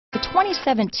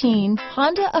2017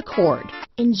 Honda Accord.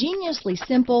 Ingeniously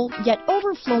simple, yet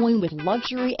overflowing with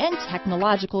luxury and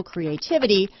technological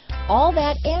creativity, all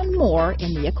that and more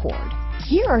in the Accord.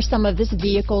 Here are some of this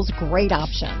vehicle's great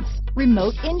options: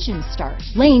 remote engine start,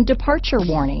 lane departure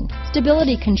warning,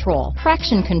 stability control,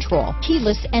 traction control,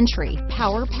 keyless entry,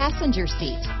 power passenger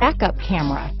seat, backup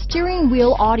camera, steering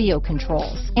wheel audio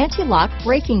controls, anti-lock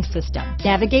braking system,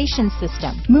 navigation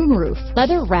system, moonroof,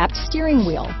 leather-wrapped steering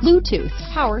wheel, Bluetooth,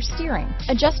 power steering,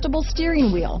 adjustable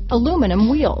steering wheel, aluminum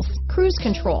wheels, cruise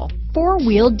control,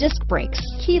 four-wheel disc brakes,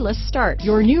 keyless start.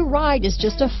 Your new ride is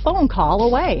just a phone call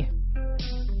away.